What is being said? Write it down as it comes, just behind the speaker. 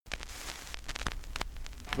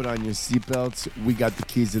put on your seatbelts. We got the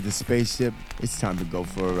keys to the spaceship. It's time to go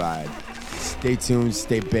for a ride. Stay tuned,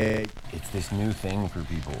 stay big. It's this new thing for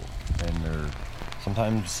people, and they're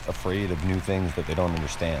sometimes afraid of new things that they don't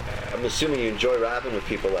understand. I'm assuming you enjoy rapping with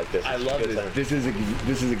people like this. I love this. This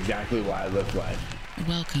is exactly why I live life.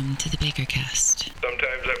 Welcome to the Bakercast.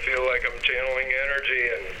 Sometimes I feel like I'm channeling energy,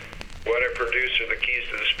 and what I produce are the keys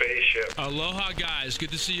to the spaceship. Aloha, guys. Good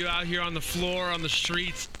to see you out here on the floor, on the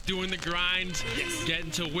streets, doing the grind, getting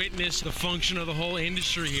to witness the function of the whole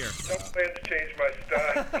industry here. No plans to change my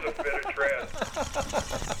style for the better trend.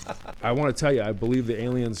 I want to tell you, I believe the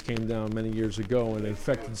aliens came down many years ago and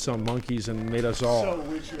infected some monkeys and made us all.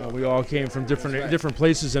 We all came from different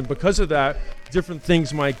places, and because of that, different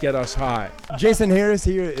things might get us high. Jason Harris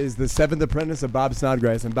here is the seventh apprentice of Bob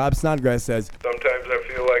Snodgrass, and Bob Snodgrass says, Sometimes I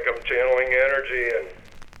feel like I'm channeling energy, and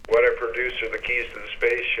what I produce are the keys to the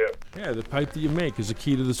spaceship. Yeah, the pipe that you make is a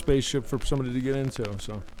key to the spaceship for somebody to get into.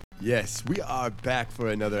 So, yes, we are back for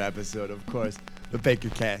another episode, of course, the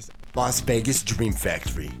Bakercast. Las Vegas Dream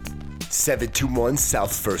Factory, 721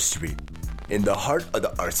 South 1st Street, in the heart of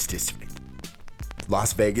the Arts District,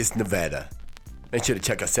 Las Vegas, Nevada. Make sure to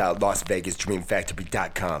check us out,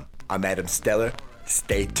 LasVegasDreamFactory.com. I'm Adam Steller.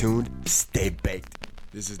 Stay tuned, stay baked.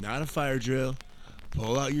 This is not a fire drill.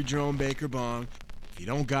 Pull out your Jerome Baker bong. If you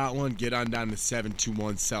don't got one, get on down to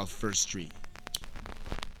 721 South 1st Street.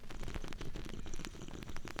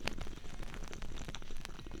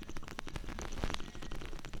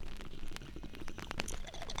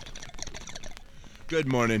 Good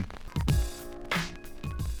morning.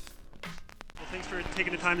 Thanks for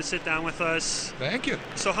taking the time to sit down with us. Thank you.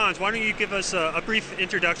 So Hans, why don't you give us a brief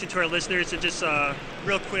introduction to our listeners and just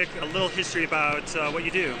real quick, a little history about what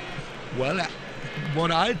you do. Well,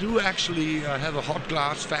 what I do actually, I have a hot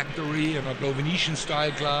glass factory and I blow Venetian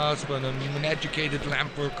style glass, but I'm an educated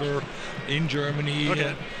lamp worker in Germany.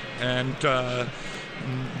 Okay. And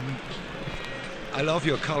I love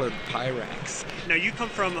your colored Pyrex. Now you come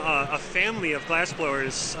from a family of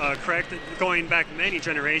glassblowers, correct? Going back many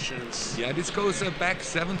generations. Yeah, this goes back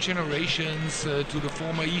 7 generations to the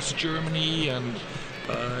former East Germany, and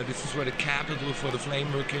this is where the capital for the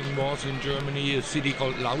flame working was in Germany, a city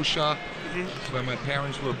called Lauscha, where my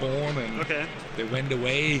parents were born, and they went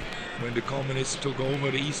away when the communists took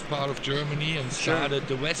over the east part of Germany and started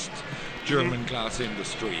the West German glass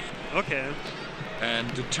industry. Okay. And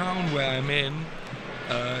the town where I'm in,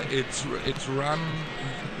 it's run,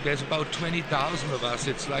 there's about 20,000 of us.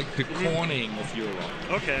 It's like the Corning of Europe.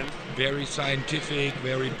 Okay. Very scientific,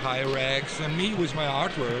 very Pyrex. And me with my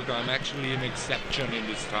artwork, I'm actually an exception in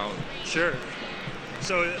this town. Sure.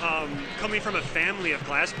 So coming from a family of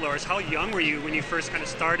glassblowers, how young were you when you first kind of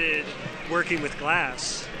started working with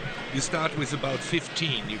glass? You start with about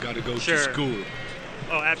 15. You got to go to school.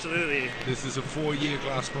 Oh, absolutely. This is a 4-year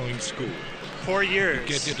glassblowing school. 4 years. You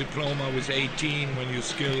get your diploma with 18 when you're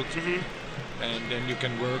skilled, and then you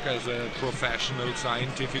can work as a professional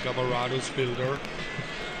scientific apparatus builder.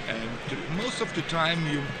 And most of the time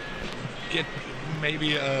you get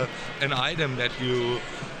maybe an item that you,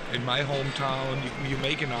 in my hometown, you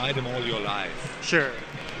make an item all your life. Sure.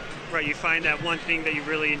 Right, you find that one thing that you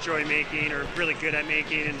really enjoy making or really good at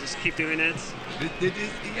making and just keep doing it?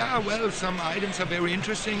 Yeah, well, some items are very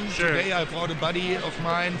interesting. Sure. Today I brought a buddy of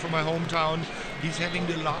mine from my hometown. He's having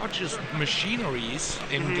the largest machineries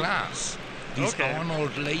in glass. These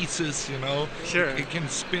Arnold laces, you know. Sure. It can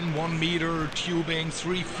spin 1 meter tubing,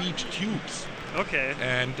 3 feet tubes. Okay.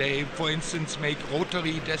 And they, for instance, make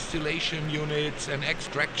rotary distillation units and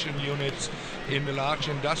extraction units in the large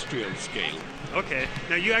industrial scale. Okay.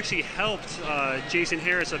 Now you actually helped Jason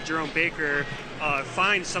Harris of Jerome Baker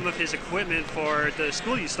find some of his equipment for the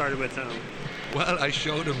school you started with him. Well, I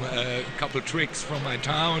showed him a couple tricks from my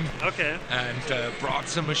town. Okay. And brought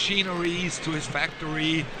some machineries to his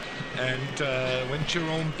factory. And when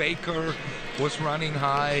Jerome Baker was running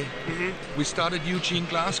high, we started Eugene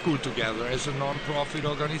Glass School together as a non-profit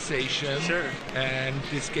organization. Sure. And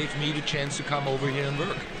this gave me the chance to come over here and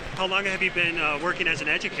work. How long have you been working as an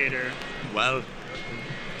educator? Well,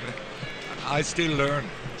 I still learn.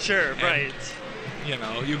 Sure, right. You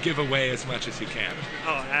know, you give away as much as you can.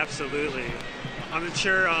 Oh, absolutely. I'm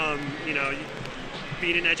sure,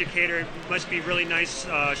 being an educator must be really nice,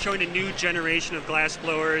 showing a new generation of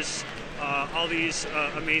glassblowers all these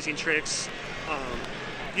amazing tricks.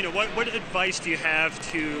 What advice do you have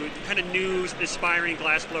to kind of new aspiring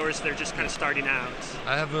glassblowers that are just kind of starting out?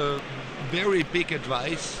 I have a very big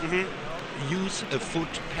advice. Use a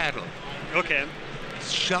foot pedal. Okay.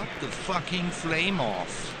 Shut the fucking flame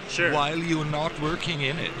off Sure. while you're not working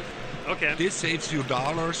in it. Okay. This saves you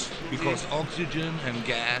dollars because oxygen and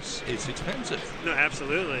gas is expensive. No,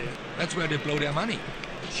 absolutely. That's where they blow their money.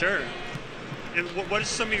 Sure. And what are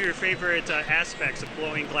some of your favorite aspects of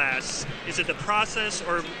blowing glass? Is it the process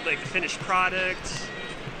or like the finished product?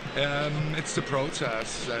 It's the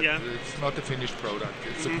process. Yeah. It's not the finished product.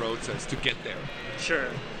 It's the process to get there. Sure.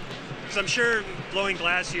 Because I'm sure blowing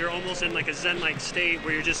glass, you're almost in like a zen-like state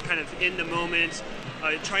where you're just kind of in the moment,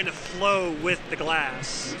 trying to flow with the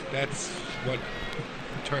glass. That's what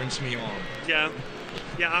turns me on. Yeah.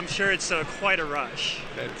 Yeah, I'm sure it's quite a rush.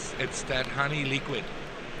 It's that honey liquid.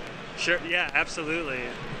 Sure. Yeah, absolutely.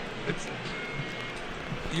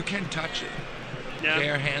 You can touch it. Yeah.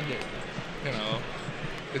 Barehanded. You know.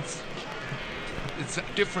 It's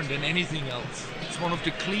different than anything else. It's one of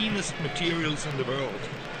the cleanest materials in the world.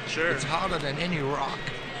 Sure. It's harder than any rock.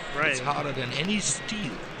 Right. It's harder than any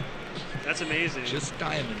steel. That's amazing. Just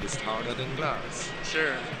diamond is harder than glass.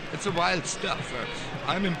 Sure. It's a wild stuff.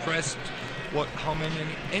 I'm impressed how many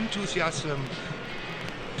enthusiasm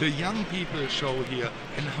the young people show here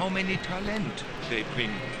and how many talent they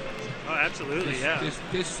bring. Oh, absolutely,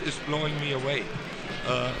 This is blowing me away.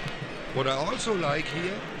 What I also like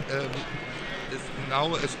here is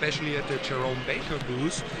now, especially at the Jerome Baker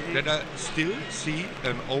booth, that I still see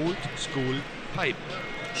an old school pipe.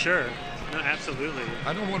 Sure. No, absolutely.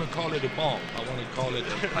 I don't want to call it a bomb. I want to call it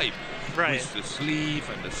a pipe. Right. With the sleeve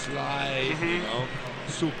and the slide, you know.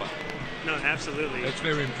 Super. No, absolutely. That's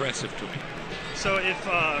very impressive to me. So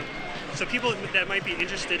so people that might be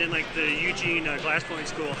interested in like the Eugene glassblowing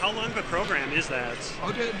school, how long of a program is that?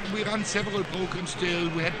 We run several programs still.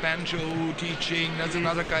 We had banjo teaching. There's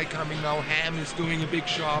another guy coming now. Ham is doing a big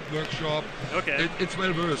workshop. Okay. It's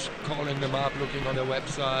well worth calling them up, looking on their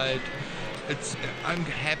website. I'm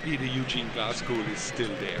happy the Eugene Glass School is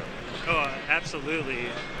still there. Oh, absolutely.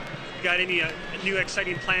 Got any new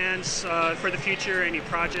exciting plans for the future? Any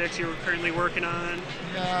projects you're currently working on?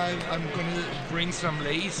 Yeah, I'm going to bring some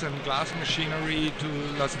lace and glass machinery to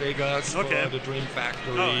Las Vegas for the Dream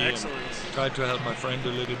Factory. Oh, excellent. Try to help my friend a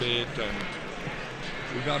little bit, and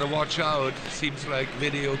we got to watch out. Seems like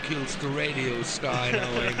video kills the radio star in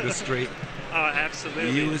our industry. Oh,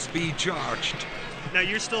 absolutely. USB charged. Now,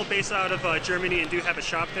 you're still based out of Germany and do have a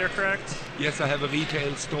shop there, correct? Yes, I have a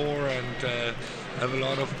retail store and have a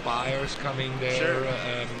lot of buyers coming there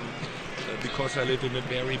because I live in a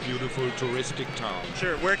very beautiful touristic town.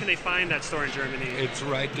 Sure. Where can they find that store in Germany? It's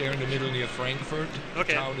right there in the middle near Frankfurt.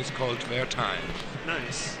 Okay. The town is called Wertheim.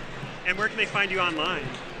 Nice. And where can they find you online?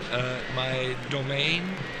 My domain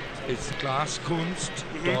is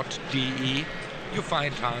glasskunst.de. You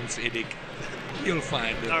find Hans Ittig. You'll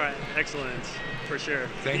find it. All right. Excellent. For sure.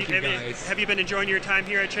 Thank you, guys. Have you been enjoying your time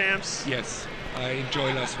here at Champs? Yes. I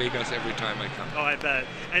enjoy Las Vegas every time I come. Oh, I bet.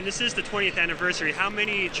 And this is the 20th anniversary. How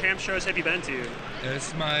many Champs shows have you been to?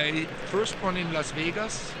 It's my first one in Las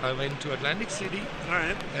Vegas. I went to Atlantic City. All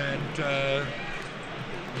right. And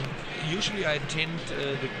usually I attend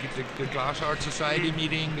the Glass Art Society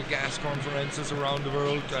meeting, the gas conferences around the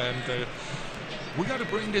world, and we got to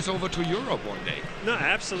bring this over to Europe one day. No,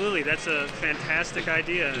 absolutely. That's a fantastic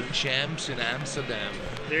idea. The Champs in Amsterdam.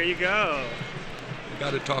 There you go. We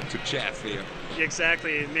got to talk to Jeff here.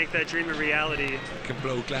 Exactly. Make that dream a reality. I can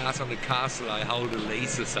blow glass on the castle. I hold the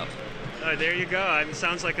laces up. There you go. It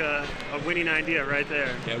sounds like a winning idea right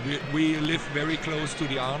there. Yeah, we live very close to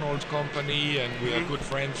the Arnold Company, and we are good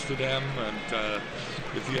friends to them. And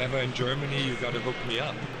if you're ever in Germany, you got to hook me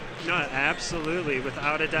up. No, absolutely,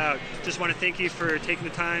 without a doubt. Just want to thank you for taking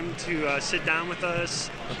the time to sit down with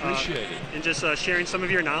us. Appreciate it. And just sharing some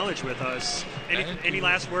of your knowledge with us. Any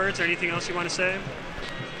last words or anything else you want to say?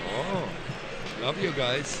 Oh, love you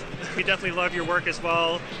guys. We definitely love your work as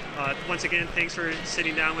well. Once again, thanks for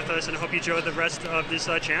sitting down with us, and I hope you enjoy the rest of this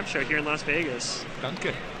Champ Show here in Las Vegas.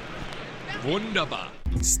 Danke. Wunderbar.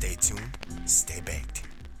 Stay tuned, stay baked.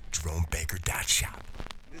 JeromeBaker.shop.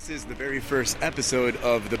 This is the very first episode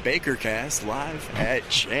of the Baker Cast live at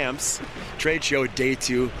Champs Trade Show Day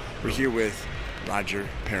 2. We're here with Roger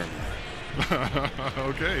Parramore.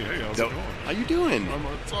 Okay, hey, how's it going? How you doing?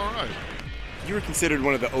 It's all right. You were considered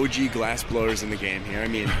one of the OG glass blowers in the game here. I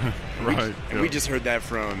mean, right. We just heard that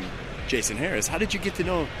from Jason Harris. How did you get to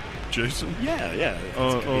know Jason? Yeah.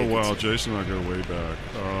 Oh, wow. Jason and I go way back.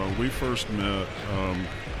 We first met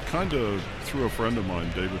kind of through a friend of mine,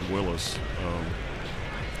 David Willis,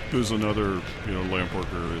 who's another lamp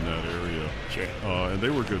worker in that area. Sure. And they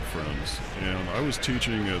were good friends. And I was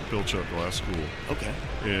teaching at Pilchuck Glass School. Okay.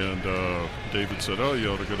 And David said, "Oh,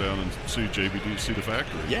 you ought to go down and see JBD, see the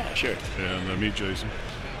factory." Yeah, sure. And I meet Jason.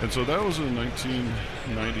 And so that was in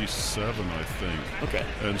 1997, I think. Okay.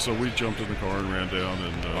 And so we jumped in the car and ran down,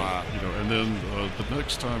 and you know, and then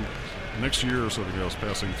next year or something, I was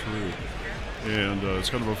passing through, and it's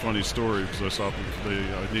kind of a funny story because I stopped.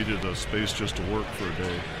 I needed a space just to work for a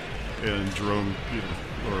day, and Jerome,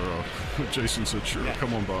 Jason said, "Sure,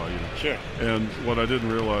 come on by." You know. Sure. And what I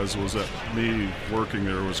didn't realize was that me working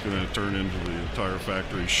there was going to turn into the entire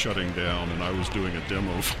factory shutting down, and I was doing a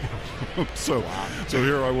demo for them. So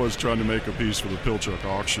here I was trying to make a piece for the Pilchuck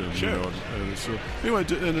auction. Sure. You know, and so anyway,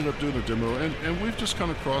 I ended up doing a demo, and we've just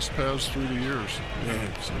kind of crossed paths through the years.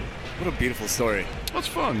 Man, so. What a beautiful story. That's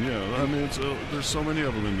fun, yeah. I mean, there's so many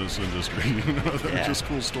of them in this industry. You know, they're just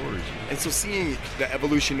cool stories. And so seeing the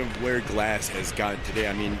evolution of where glass has gotten today,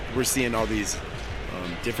 I mean, we're seeing all these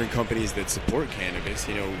different companies that support cannabis.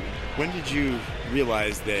 You know, when did you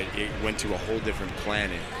realize that it went to a whole different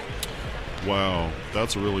planet? Wow,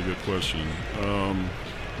 that's a really good question.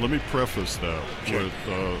 Let me preface that with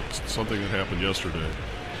something that happened yesterday.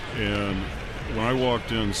 And when I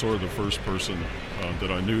walked in, sort of the first person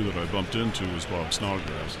that I knew that I bumped into was Bob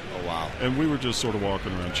Snodgrass. Oh, wow. And we were just sort of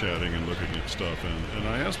walking around chatting and looking at stuff. And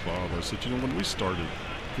I asked Bob, I said, you know, when we started,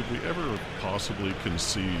 could we ever possibly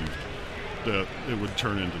conceive that it would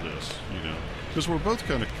turn into this, you know? Because we're both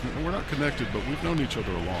kind of, we're not connected, but we've known each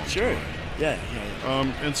other a long time. Yeah.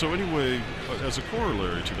 And so anyway, as a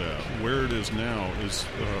corollary to that, where it is now is,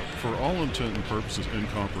 for all intent and purposes,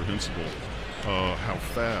 incomprehensible how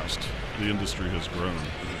fast the industry has grown.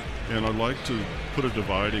 And I'd like to put a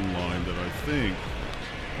dividing line that I think,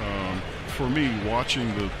 for me, watching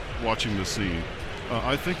the scene,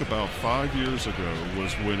 I think about 5 years ago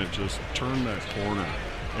was when it just turned that corner,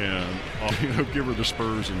 and give her the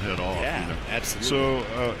spurs and head off. Yeah, you know? absolutely. So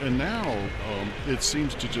and now it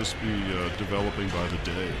seems to just be developing by the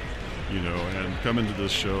day, you know, and coming to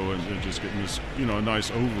this show and just getting this, you know, a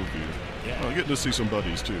nice overview. Yeah. Getting to see some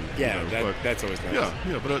buddies too. Yeah, you know, that's always nice.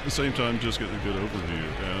 Yeah, but at the same time, just getting a good overview,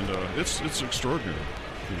 and it's extraordinary.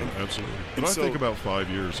 You know, absolutely. But I think about 5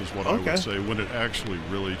 years is what I would say when it actually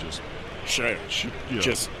really just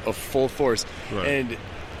just a full force. Right. And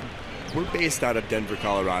we're based out of Denver,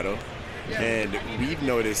 Colorado, and we've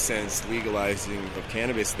noticed since legalizing of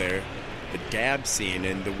cannabis there, the dab scene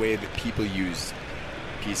and the way that people use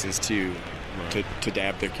pieces to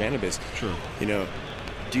dab their cannabis. Sure. You know,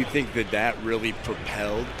 do you think that really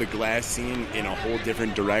propelled the glass scene in a whole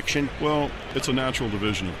different direction? Well, it's a natural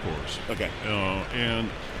division, of course. Okay. And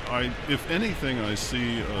if anything, I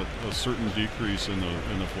see a certain decrease in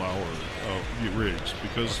the flower rigs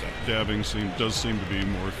because dabbing does seem to be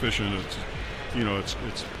more efficient. It's, you know, it's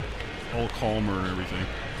all calmer and everything.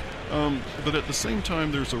 But at the same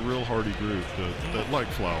time, there's a real hardy group that like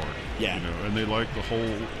flower. Yeah. You know, and they like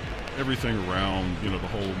everything around. You know, the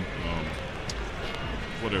whole.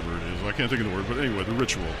 Whatever it is, I can't think of the word, but anyway, the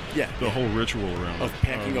ritual. Yeah. The whole ritual around of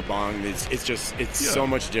packing a bong. It's so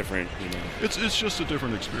much different. You know. It's just a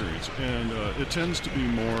different experience, and it tends to be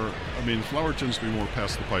more. I mean, flower tends to be more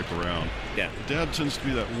pass the pipe around. Yeah. Dab tends to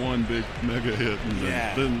be that one big mega hit, and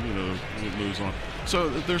then you know it moves on. So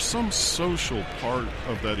there's some social part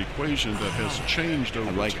of that equation that has changed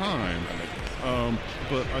over time.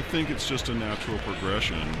 But I think it's just a natural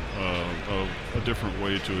progression of a different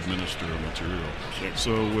way to administer a material. Sure.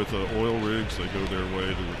 So with the oil rigs, they go their way.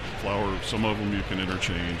 The flower, some of them you can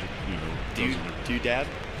interchange. You know. Do you dab?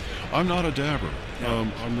 I'm not a dabber. No.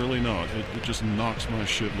 I'm really not. It just knocks my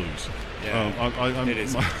shit loose. Yeah. It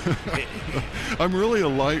is. I'm really a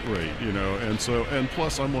lightweight, you know, and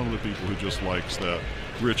plus I'm one of the people who just likes that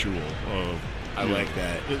ritual of. I like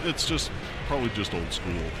that. It's just probably just old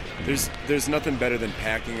school. There's nothing better than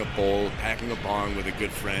packing a bowl, packing a bong with a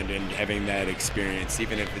good friend, and having that experience,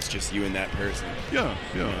 even if it's just you and that person. Yeah.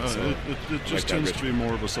 So, it just tends to be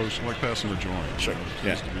more of a social, like passing a joint. Sure. You know, it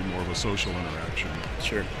tends to be more of a social interaction.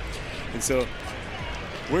 Sure. And so,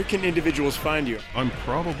 where can individuals find you? I'm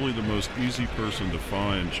probably the most easy person to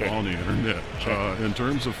find on the internet. Sure. In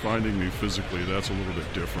terms of finding me physically, that's a little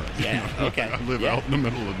bit different. Yeah, okay. I live out in the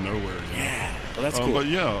middle of nowhere. Yeah, well, that's cool. But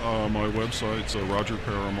my website's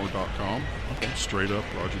rogerparramore.com. Okay. Straight up,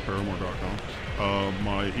 rogerparramore.com.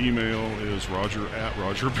 My email is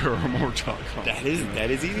roger@rogerparramore.com. That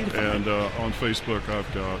is easy to find. And on Facebook, I've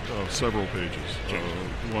got several pages. Sure.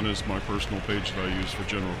 One is my personal page that I use for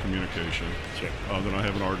general communication. Sure. Then I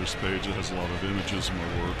have an artist page that has a lot of images of my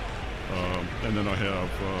work. And then I have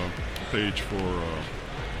a page for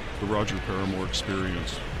the Roger Parramore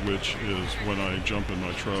Experience, which is when I jump in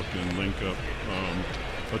my truck and link up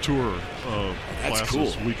a tour of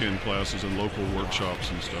classes, cool. weekend classes, and local workshops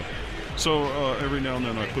and stuff. So every now and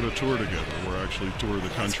then I put a tour together where I actually tour the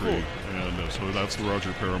country, and so that's the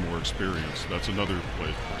Roger Parramore Experience. That's another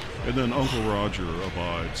place. And then Uncle Roger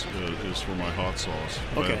Abides is for my hot sauce,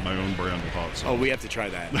 my own brand of hot sauce. Oh, we have to try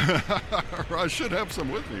that. I should have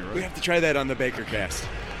some with me, right? We have to try that on the Baker Cast.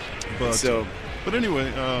 But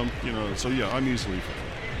anyway, so yeah, I'm easily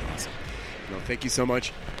found. Awesome. Well, thank you so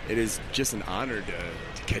much. It is just an honor to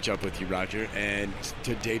catch up with you, Roger, and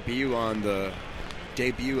to debut on the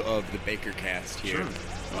debut of the Baker Cast here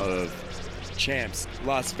of Champs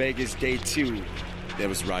Las Vegas Day 2. That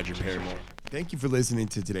was Roger Parramore. Thank you for listening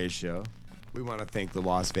to today's show. We want to thank the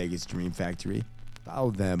Las Vegas Dream Factory.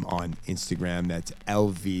 Follow them on Instagram. That's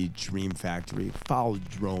LV Dream Factory. Follow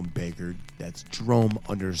Jerome Baker. That's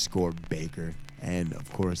Jerome_Baker. And, of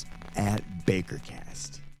course, at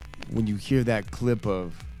BakerCast. When you hear that clip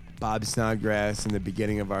of Bob Snodgrass in the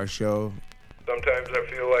beginning of our show, sometimes I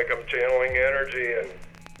feel like I'm channeling energy, and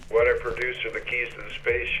what I produce are the keys to the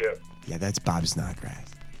spaceship. yeah, that's Bob Snodgrass.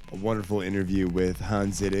 A wonderful interview with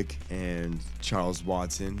Hans Ittig and Charles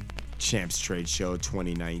Watson, Champs Trade Show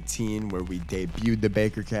 2019, where we debuted the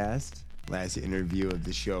Baker Cast. Last interview of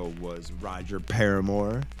the show was Roger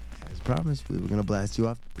Parramore. As promised, we were going to blast you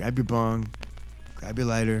off. Grab your bong, grab your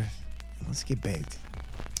lighter, and let's get baked.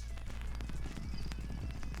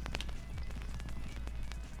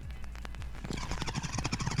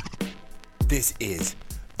 This is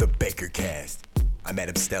the Baker Cast. I'm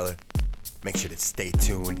Adam Stellar. Make sure to stay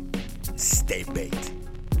tuned, stay baked.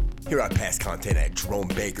 Hear our past content at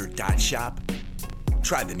DroneBaker.shop.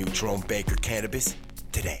 Try the new Drone Baker cannabis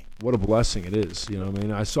today. What a blessing it is, you know what I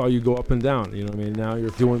mean? I saw you go up and down, you know what I mean? Now you're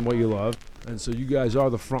doing what you love, and so you guys are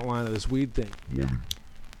the front line of this weed thing. Warning,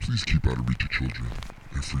 please keep out of reach of children,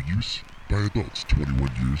 and for use by adults 21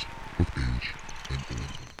 years of age and older.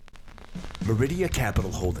 Meridia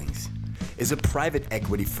Capital Holdings is a private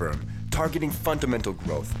equity firm targeting fundamental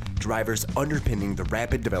growth drivers underpinning the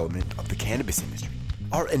rapid development of the cannabis industry.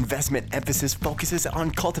 Our investment emphasis focuses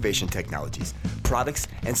on cultivation technologies, products,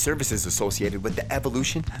 and services associated with the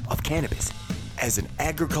evolution of cannabis. As an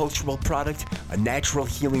agricultural product, a natural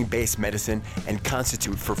healing-based medicine, and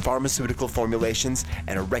constitute for pharmaceutical formulations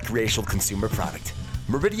and a recreational consumer product.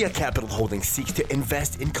 Meridia Capital Holdings seeks to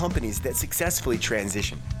invest in companies that successfully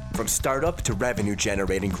transition from startup to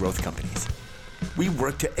revenue-generating growth companies. We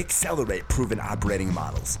work to accelerate proven operating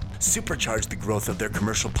models, supercharge the growth of their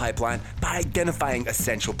commercial pipeline by identifying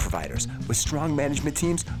essential providers. With strong management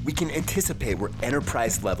teams, we can anticipate where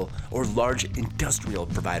enterprise-level or large industrial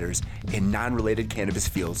providers in non-related cannabis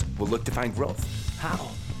fields will look to find growth. How?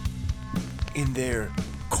 In their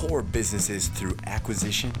core businesses through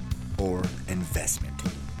acquisition or investment.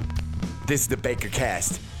 This is the Baker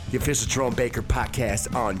Cast, the official Jerome Baker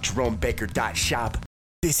podcast on JeromeBaker.shop.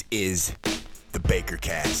 This is the Baker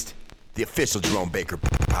Cast, the official Jerome Baker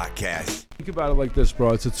podcast. Think about it like this,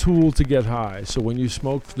 bro. It's a tool to get high. So when you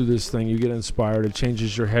smoke through this thing, you get inspired. It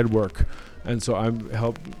changes your head work. And so I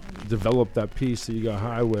helped develop that piece that you got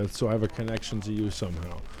high with, so I have a connection to you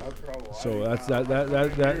somehow. So that's that. I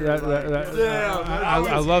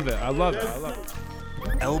love it. I love it.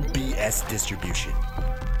 LBS Distribution,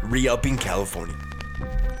 re-upping California.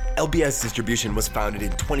 LBS Distribution was founded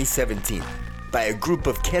in 2017 by a group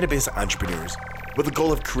of cannabis entrepreneurs with the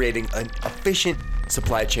goal of creating an efficient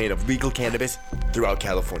supply chain of legal cannabis throughout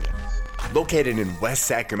California. Located in West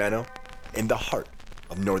Sacramento, in the heart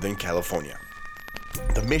of Northern California.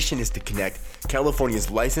 The mission is to connect California's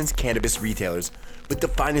licensed cannabis retailers with the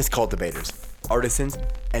finest cultivators, artisans,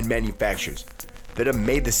 and manufacturers that have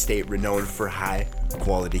made the state renowned for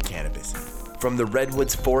high-quality cannabis. From the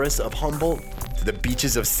redwoods forests of Humboldt to the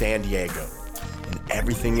beaches of San Diego, and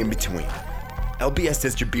everything in between. LBS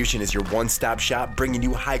Distribution is your one-stop shop, bringing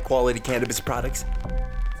you high-quality cannabis products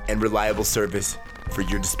and reliable service for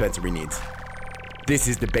your dispensary needs. This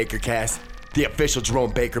is the Baker Cast, the official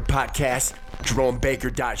Jerome Baker podcast,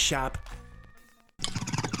 JeromeBaker.shop.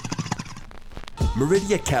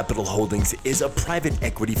 Meridia Capital Holdings is a private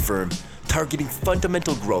equity firm targeting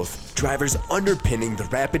fundamental growth drivers underpinning the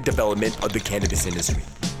rapid development of the cannabis industry.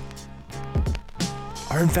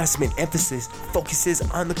 Our investment emphasis focuses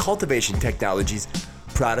on the cultivation technologies,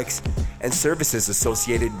 products, and services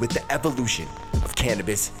associated with the evolution of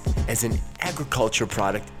cannabis as an agriculture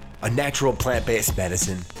product, a natural plant-based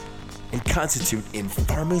medicine, and constitute in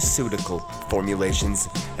pharmaceutical formulations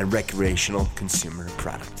and recreational consumer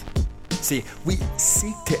product. See, we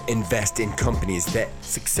seek to invest in companies that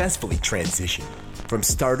successfully transition from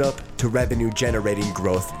startup to revenue-generating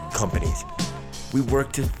growth companies. We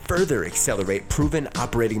work to further accelerate proven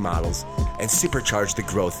operating models and supercharge the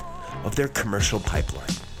growth of their commercial pipeline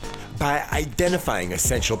By identifying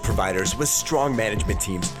essential providers with strong management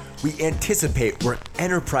teams, we anticipate where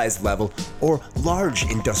enterprise-level or large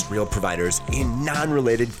industrial providers in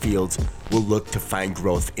non-related fields will look to find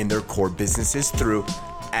growth in their core businesses through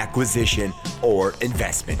acquisition or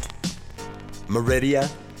investment. Meridia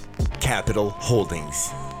Capital Holdings.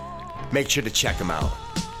 Make sure to check them out.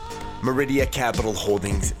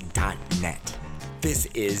 MeridiaCapitalHoldings.net. This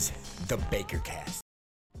is the BakerCast.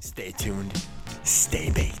 Stay tuned, stay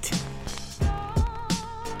baked.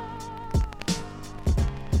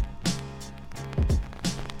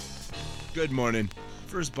 Good morning.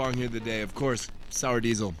 First bong here of the day, of course, sour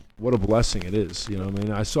diesel. What a blessing it is, you know what I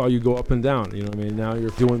mean? I saw you go up and down, you know what I mean? Now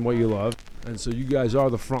you're doing what you love, and so you guys are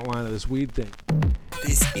the front line of this weed thing.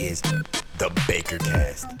 This is the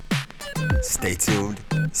BakerCast. Stay tuned,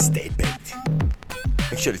 stay baked.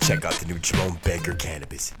 Make sure to check out the new Jerome Baker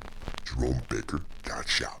cannabis.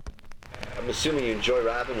 JeromeBaker.shop. I'm assuming you enjoy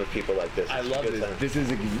rapping with people like this. I love this. This is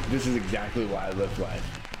exactly why I live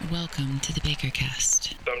life. Welcome to the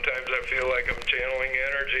BakerCast. Sometimes I feel like I'm channeling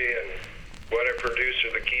energy, and what I produce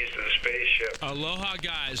are the keys to the spaceship. Aloha,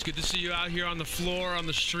 guys. Good to see you out here on the floor, on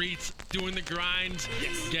the streets, doing the grind,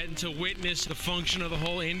 getting to witness the function of the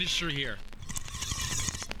whole industry here.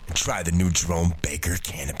 Try the new Jerome Baker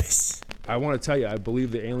cannabis. I want to tell you, I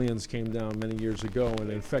believe the aliens came down many years ago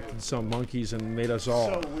and infected some monkeys and made us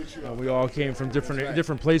all. We all came from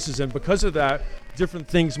different places, and because of that, different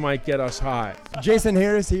things might get us high. Jason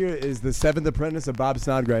Harris here is the seventh apprentice of Bob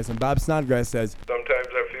Snodgrass, and Bob Snodgrass says, Sometimes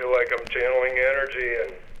I feel like I'm channeling energy,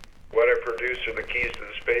 and what I produce are the keys to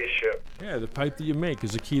the spaceship. Yeah, the pipe that you make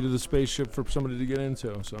is a key to the spaceship for somebody to get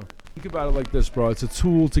into. So think about it like this, bro. It's a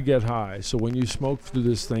tool to get high. So when you smoke through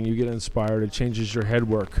this thing, you get inspired. It changes your head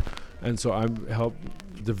work. And so I help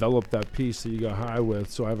develop that piece that you got high with,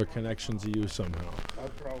 so I have a connection to you somehow.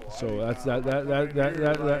 So that's that.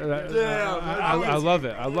 I love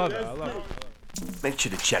it. I love it. Make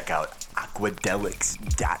sure to check out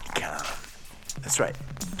aquadelics.com. That's right,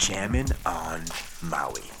 jamming on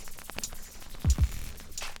Maui.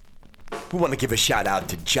 We want to give a shout out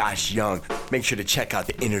to Josh Young. Make sure to check out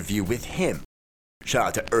the interview with him. Shout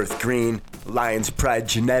out to Earth Green, Lion's Pride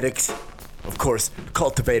Genetics, of course,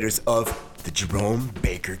 cultivators of the Jerome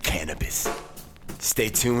Baker cannabis. Stay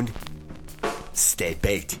tuned, stay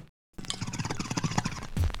baked.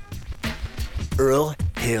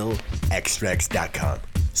 EarlHillExtracts.com.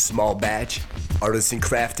 Small batch, artisan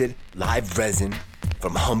crafted, live resin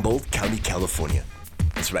from Humboldt County, California.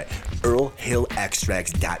 That's right,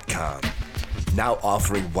 EarlHillExtracts.com. Now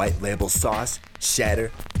offering white label sauce,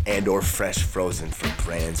 shatter, and or fresh frozen for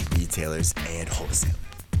brands, retailers, and wholesale.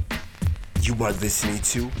 You are listening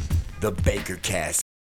to the BakerCast